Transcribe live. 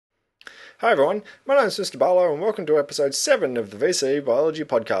Hi everyone, my name is Mr. Barlow and welcome to episode 7 of the VCE Biology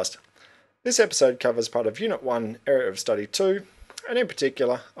podcast. This episode covers part of Unit 1, Area of Study 2, and in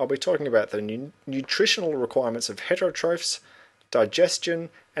particular I'll be talking about the nutritional requirements of heterotrophs,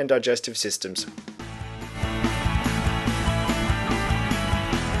 digestion and digestive systems.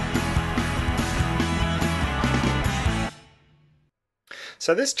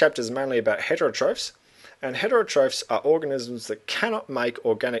 So this chapter is mainly about heterotrophs, and heterotrophs are organisms that cannot make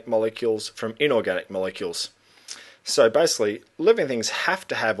organic molecules from inorganic molecules. So basically, living things have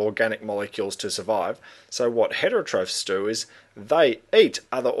to have organic molecules to survive. So what heterotrophs do is they eat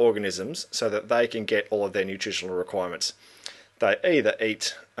other organisms so that they can get all of their nutritional requirements. They either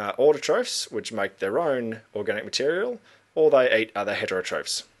eat autotrophs, which make their own organic material, or they eat other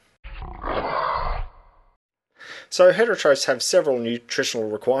heterotrophs. So heterotrophs have several nutritional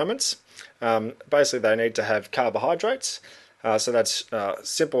requirements. Basically, they need to have carbohydrates. So that's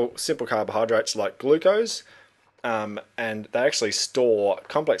simple carbohydrates like glucose. And they actually store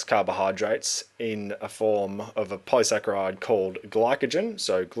complex carbohydrates in a form of a polysaccharide called glycogen.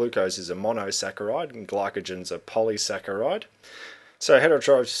 So glucose is a monosaccharide and glycogen's a polysaccharide. So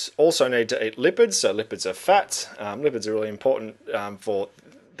heterotrophs also need to eat lipids. So lipids are fats. Lipids are really important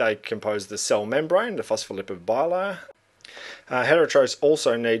they compose the cell membrane, the phospholipid bilayer. Heterotrophs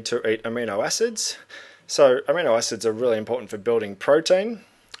also need to eat amino acids. So amino acids are really important for building protein,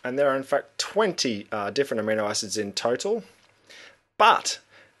 and there are in fact 20 different amino acids in total. But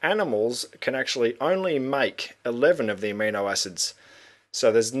animals can actually only make 11 of the amino acids.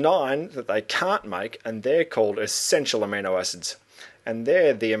 So there's 9 that they can't make, and they're called essential amino acids. And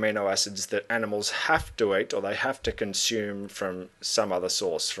they're the amino acids that animals have to eat, or they have to consume from some other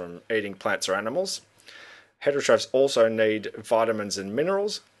source, from eating plants or animals. Heterotrophs also need vitamins and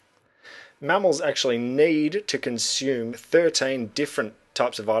minerals. Mammals actually need to consume 13 different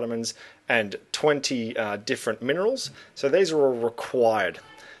types of vitamins and 20 different minerals. So these are all required.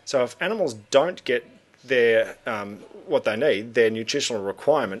 So if animals don't get their what they need, their nutritional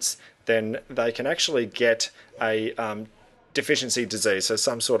requirements, then they can actually get a deficiency disease, so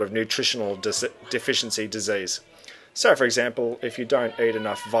some sort of nutritional deficiency disease. So for example, if you don't eat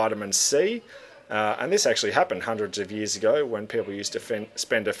enough vitamin C, and this actually happened hundreds of years ago when people used to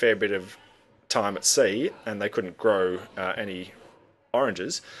spend a fair bit of time at sea and they couldn't grow any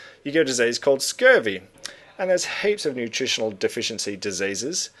oranges, you get a disease called scurvy. And there's heaps of nutritional deficiency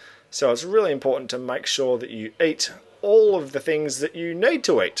diseases, so it's really important to make sure that you eat all of the things that you need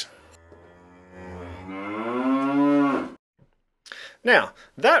to eat. Now,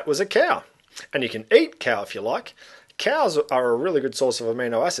 that was a cow, and you can eat cow if you like. Cows are a really good source of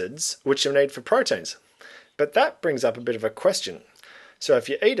amino acids, which you need for proteins. But that brings up a bit of a question. So if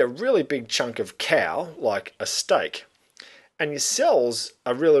you eat a really big chunk of cow, like a steak, and your cells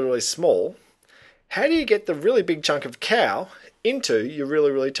are really, really small, how do you get the really big chunk of cow into your really,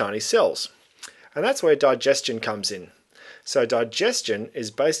 really tiny cells? And that's where digestion comes in. So digestion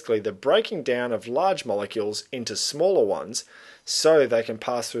is basically the breaking down of large molecules into smaller ones so they can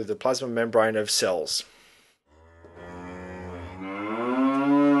pass through the plasma membrane of cells.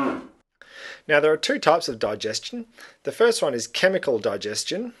 Now there are 2 types of digestion. The first one is chemical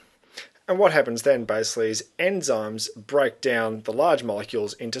digestion, and what happens then basically is enzymes break down the large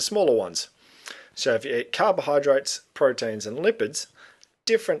molecules into smaller ones. So if you eat carbohydrates, proteins and lipids,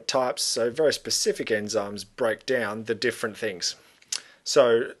 different types, so very specific enzymes break down the different things.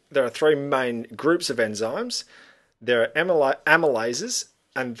 So there are 3 main groups of enzymes. There are amylases,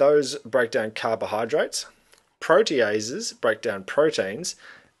 and those break down carbohydrates. Proteases break down proteins,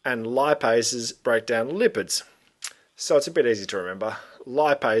 and lipases break down lipids. So it's a bit easy to remember.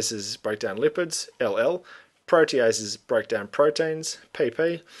 Lipases break down lipids, LL. Proteases break down proteins,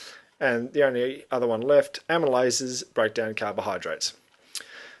 PP. And the only other one left, amylases, break down carbohydrates.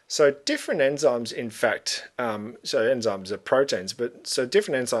 So different enzymes, in fact, so enzymes are proteins, but so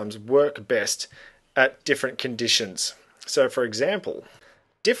different enzymes work best at different conditions. So for example,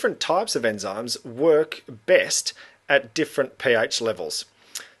 different types of enzymes work best at different pH levels.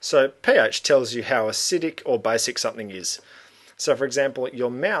 So pH tells you how acidic or basic something is. So for example,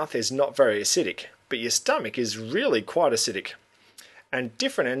 your mouth is not very acidic, but your stomach is really quite acidic. And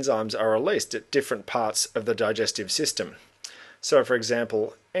different enzymes are released at different parts of the digestive system. So for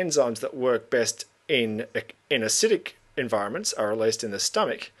example, enzymes that work best in acidic environments are released in the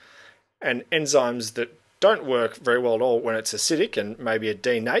stomach, and enzymes that don't work very well at all when it's acidic and maybe are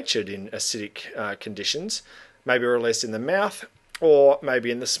denatured in acidic conditions may be released in the mouth or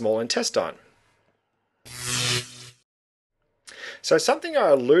maybe in the small intestine. So something I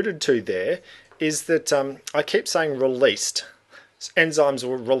alluded to there is that I keep saying released. Enzymes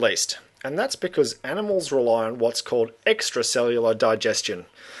were released. And that's because animals rely on what's called extracellular digestion.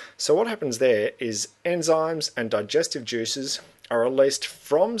 So what happens there is enzymes and digestive juices are released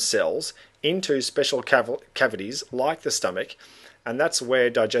from cells into special cavities like the stomach, and that's where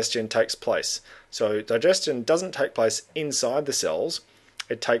digestion takes place. So digestion doesn't take place inside the cells,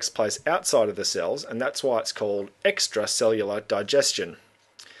 it takes place outside of the cells, and that's why it's called extracellular digestion.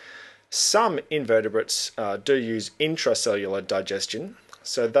 Some invertebrates do use intracellular digestion,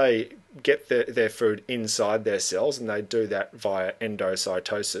 so they get their food inside their cells, and they do that via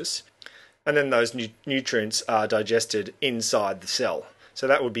endocytosis. And then those nutrients are digested inside the cell. So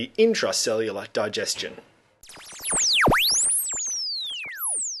that would be intracellular digestion.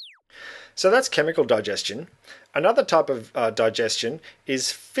 So that's chemical digestion. Another type of digestion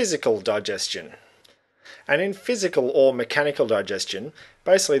is physical digestion. And in physical or mechanical digestion,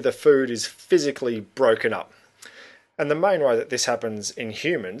 basically the food is physically broken up. And the main way that this happens in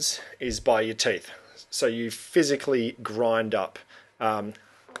humans is by your teeth. So you physically grind up the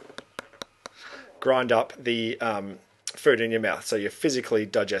food in your mouth. So you physically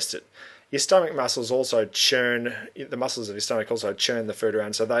digest it. Your stomach muscles also churn, the muscles of your stomach also churn the food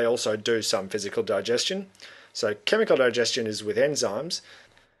around, so they also do some physical digestion. So chemical digestion is with enzymes,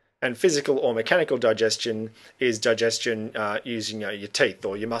 and physical or mechanical digestion is digestion using your teeth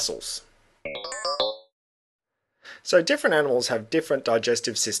or your muscles. So different animals have different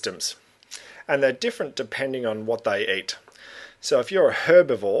digestive systems, and they're different depending on what they eat. So if you're a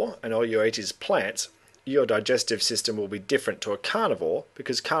herbivore and all you eat is plants, your digestive system will be different to a carnivore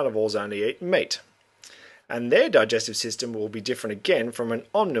because carnivores only eat meat. And their digestive system will be different again from an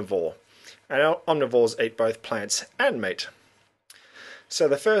omnivore. And omnivores eat both plants and meat. So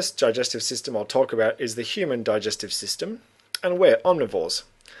the first digestive system I'll talk about is the human digestive system, and we're omnivores.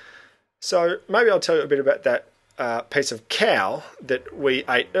 So maybe I'll tell you a bit about that piece of cow that we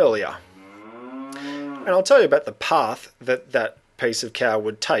ate earlier. And I'll tell you about the path that that piece of cow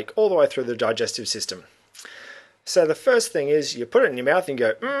would take all the way through the digestive system. So the first thing is you put it in your mouth and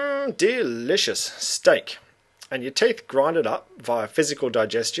you go, delicious steak. And your teeth grind it up via physical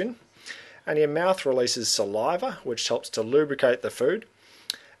digestion, and your mouth releases saliva, which helps to lubricate the food.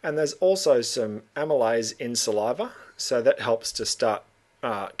 And there's also some amylase in saliva, so that helps to start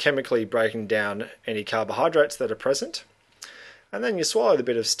chemically breaking down any carbohydrates that are present. And then you swallow the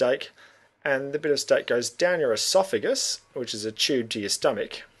bit of steak, and the bit of steak goes down your esophagus, which is a tube to your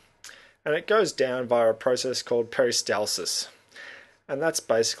stomach, and it goes down via a process called peristalsis. And that's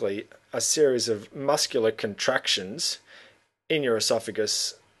basically a series of muscular contractions in your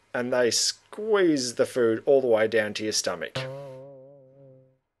esophagus, and they squeeze the food all the way down to your stomach.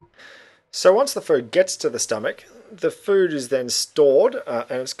 So once the food gets to the stomach, the food is then stored,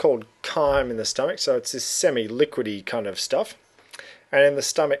 and it's called chyme in the stomach, so it's this semi-liquidy kind of stuff. And in the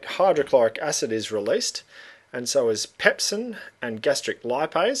stomach, hydrochloric acid is released, and so is pepsin and gastric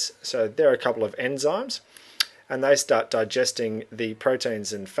lipase. So they're a couple of enzymes, and they start digesting the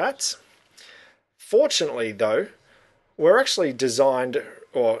proteins and fats. Fortunately, though, we're actually designed,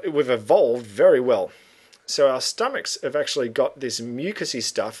 or we've evolved very well. So our stomachs have actually got this mucousy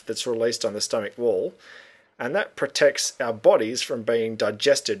stuff that's released on the stomach wall, and that protects our bodies from being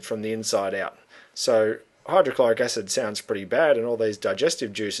digested from the inside out. So hydrochloric acid sounds pretty bad and all these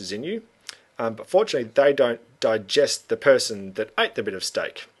digestive juices in you, but fortunately they don't digest the person that ate the bit of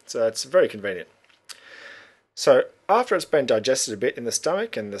steak. So that's very convenient. So after it's been digested a bit in the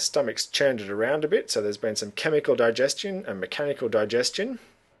stomach and the stomach's churned it around a bit, so there's been some chemical digestion and mechanical digestion,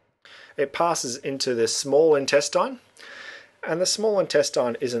 it passes into the small intestine. And the small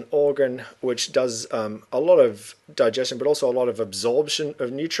intestine is an organ which does a lot of digestion, but also a lot of absorption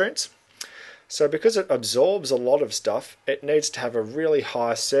of nutrients. So because it absorbs a lot of stuff, it needs to have a really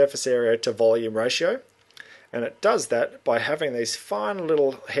high surface area to volume ratio. And it does that by having these fine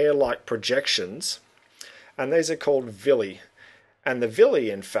little hair-like projections. And these are called villi. And the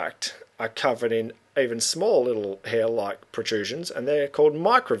villi, in fact, are covered in even small little hair-like protrusions, and they're called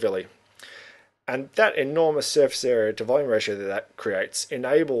microvilli. And that enormous surface area to volume ratio that creates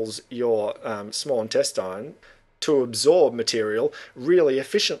enables your small intestine to absorb material really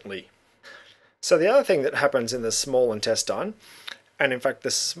efficiently. So the other thing that happens in the small intestine, and in fact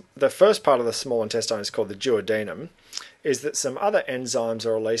the first part of the small intestine is called the duodenum, is that some other enzymes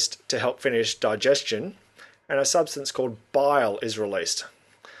are released to help finish digestion, and a substance called bile is released.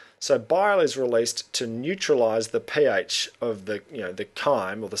 So bile is released to neutralize the pH of the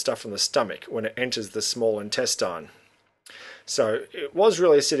chyme or the stuff from the stomach when it enters the small intestine. So it was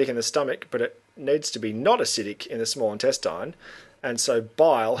really acidic in the stomach, but it needs to be not acidic in the small intestine, and so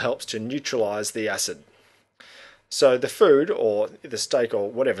bile helps to neutralize the acid. So the food, or the steak,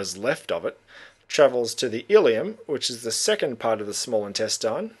 or whatever's left of it, travels to the ileum, which is the second part of the small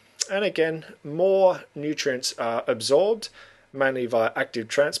intestine, and again, more nutrients are absorbed, mainly via active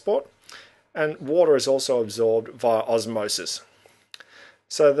transport, and water is also absorbed via osmosis.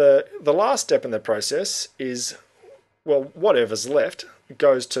 So the last step in the process is, well, whatever's left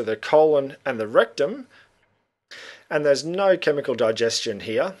goes to the colon and the rectum, and there's no chemical digestion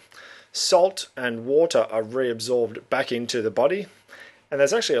here. Salt and water are reabsorbed back into the body, and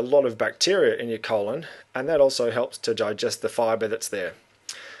there's actually a lot of bacteria in your colon, and that also helps to digest the fibre that's there.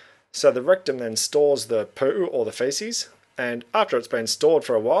 So the rectum then stores the poo or the feces, and after it's been stored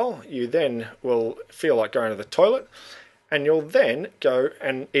for a while, you then will feel like going to the toilet, and you'll then go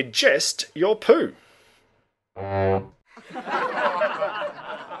and ingest your poo.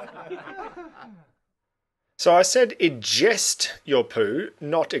 So I said ingest your poo,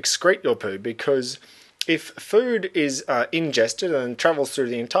 not excrete your poo, because if food is ingested and travels through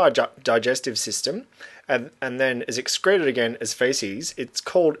the entire digestive system and then is excreted again as feces, it's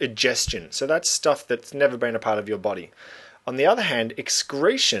called egestion. So that's stuff that's never been a part of your body. On the other hand,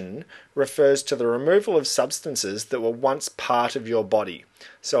 excretion refers to the removal of substances that were once part of your body.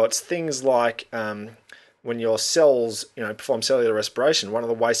 So it's things like when your cells, perform cellular respiration, one of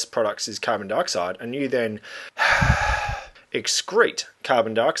the waste products is carbon dioxide, and you then excrete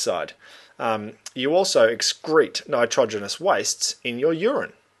carbon dioxide. You also excrete nitrogenous wastes in your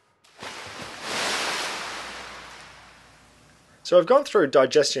urine. So I've gone through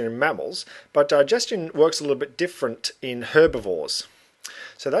digestion in mammals, but digestion works a little bit different in herbivores.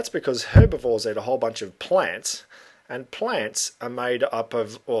 So that's because herbivores eat a whole bunch of plants, and plants are made up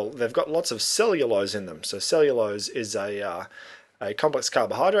of, well, they've got lots of cellulose in them. So cellulose is a complex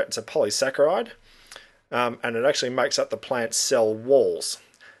carbohydrate, it's a polysaccharide, and it actually makes up the plant's cell walls.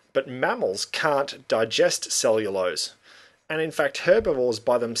 But mammals can't digest cellulose. And in fact, herbivores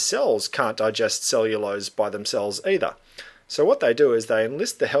by themselves can't digest cellulose by themselves either. So what they do is they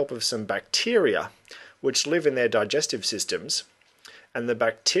enlist the help of some bacteria which live in their digestive systems, and the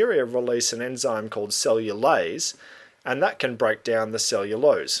bacteria release an enzyme called cellulase, and that can break down the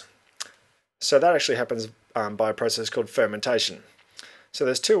cellulose. So that actually happens by a process called fermentation. So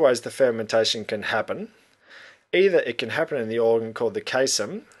there's two ways the fermentation can happen. Either it can happen in the organ called the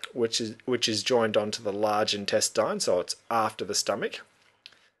caseum, which is joined onto the large intestine, so it's after the stomach.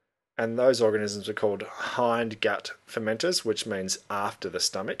 And those organisms are called hindgut fermenters, which means after the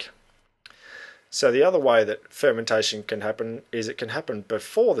stomach. So the other way that fermentation can happen is it can happen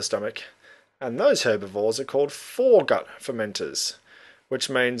before the stomach, and those herbivores are called foregut fermenters, which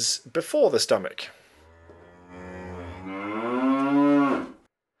means before the stomach.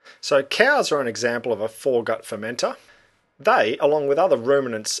 So cows are an example of a foregut fermenter. They, along with other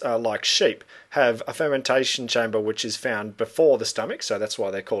ruminants like sheep, have a fermentation chamber which is found before the stomach, so that's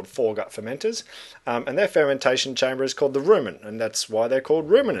why they're called foregut fermenters. And their fermentation chamber is called the rumen, and that's why they're called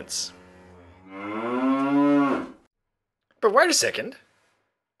ruminants. But wait a second,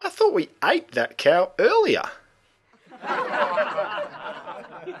 I thought we ate that cow earlier.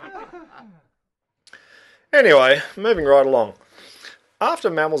 Anyway, moving right along.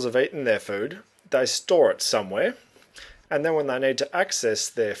 After mammals have eaten their food, they store it somewhere, and then when they need to access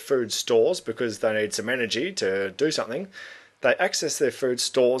their food stores because they need some energy to do something, they access their food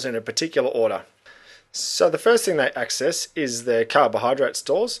stores in a particular order. So the first thing they access is their carbohydrate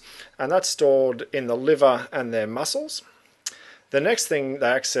stores, and that's stored in the liver and their muscles. The next thing they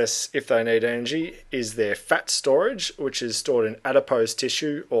access if they need energy is their fat storage, which is stored in adipose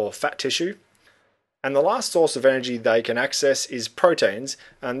tissue or fat tissue. And the last source of energy they can access is proteins,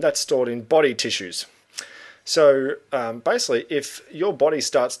 and that's stored in body tissues. So basically, if your body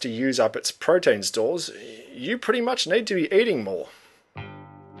starts to use up its protein stores, you pretty much need to be eating more.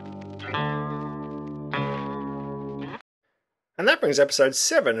 And that brings episode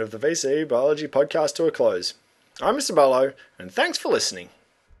 7 of the VCE Biology podcast to a close. I'm Mr. Barlow, and thanks for listening.